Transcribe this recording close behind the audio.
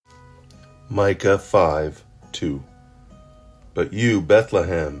Micah 5:2. But you,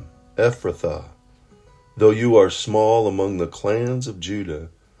 Bethlehem, Ephrathah, though you are small among the clans of Judah,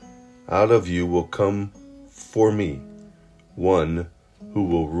 out of you will come for me one who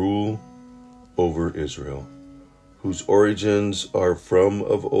will rule over Israel, whose origins are from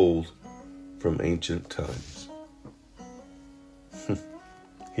of old, from ancient times.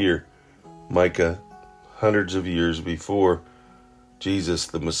 Here, Micah, hundreds of years before Jesus,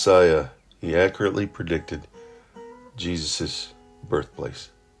 the Messiah, he accurately predicted Jesus'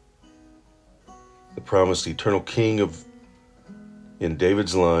 birthplace. The promised eternal king in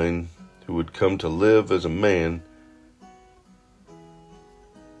David's line, who would come to live as a man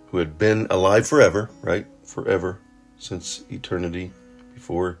who had been alive forever, right? Forever, since eternity,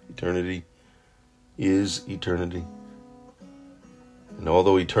 before eternity is eternity. And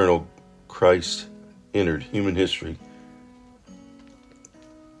although eternal, Christ entered human history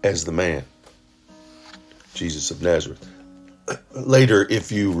as the man, Jesus of Nazareth. Later,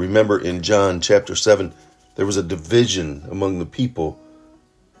 if you remember in John chapter 7, there was a division among the people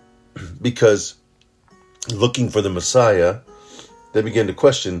because looking for the Messiah, they began to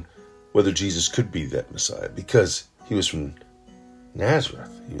question whether Jesus could be that Messiah because he was from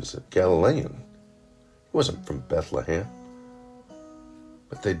Nazareth. He was a Galilean. He wasn't from Bethlehem.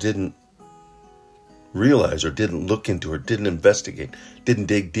 But they didn't realize or didn't look into or didn't investigate, didn't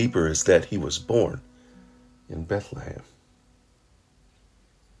dig deeper as that he was born in Bethlehem.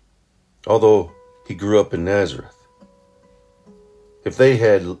 Although he grew up in Nazareth, if they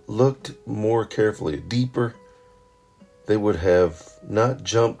had looked more carefully, deeper, they would have not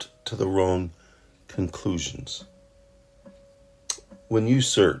jumped to the wrong conclusions. When you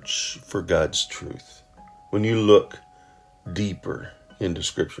search for God's truth, when you look deeper into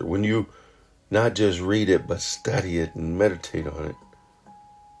Scripture, when you not just read it, but study it and meditate on it,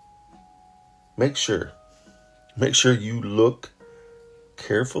 make sure you look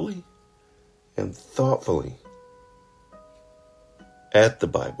carefully and thoughtfully at the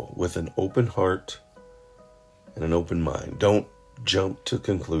Bible with an open heart and an open mind. Don't jump to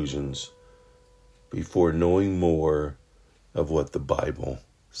conclusions before knowing more of what the Bible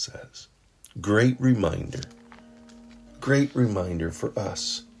says. Great reminder for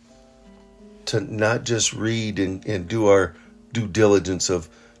us to not just read and do our due diligence of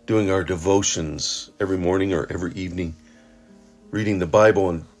doing our devotions every morning or every evening, reading the Bible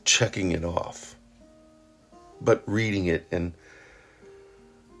and checking it off, but reading it and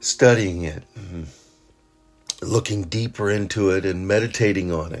studying it, looking deeper into it and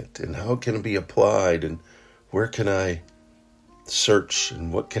meditating on it, and how can it be applied, and where can I search,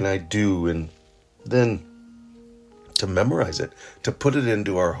 and what can I do, and then to memorize it, to put it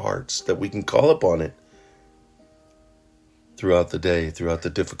into our hearts, that we can call upon it throughout the day, throughout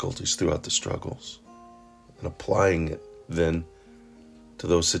the difficulties, throughout the struggles, and applying it then to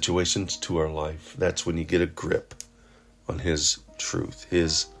those situations, to our life. That's when you get a grip on His truth,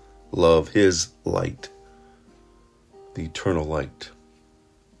 His love, His light, the eternal light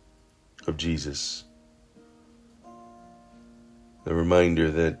of Jesus. The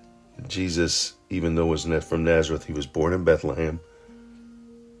reminder that Jesus, even though was from Nazareth, he was born in Bethlehem,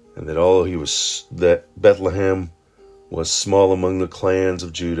 and that Bethlehem was small among the clans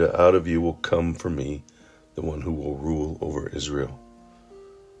of Judah. Out of you will come for me the one who will rule over Israel.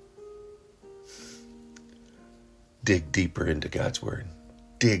 Dig deeper into God's word.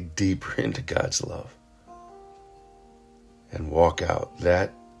 Dig deeper into God's love. And walk out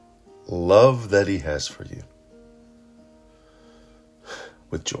that love that He has for you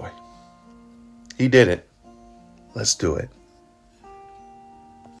with joy. He did it. Let's do it.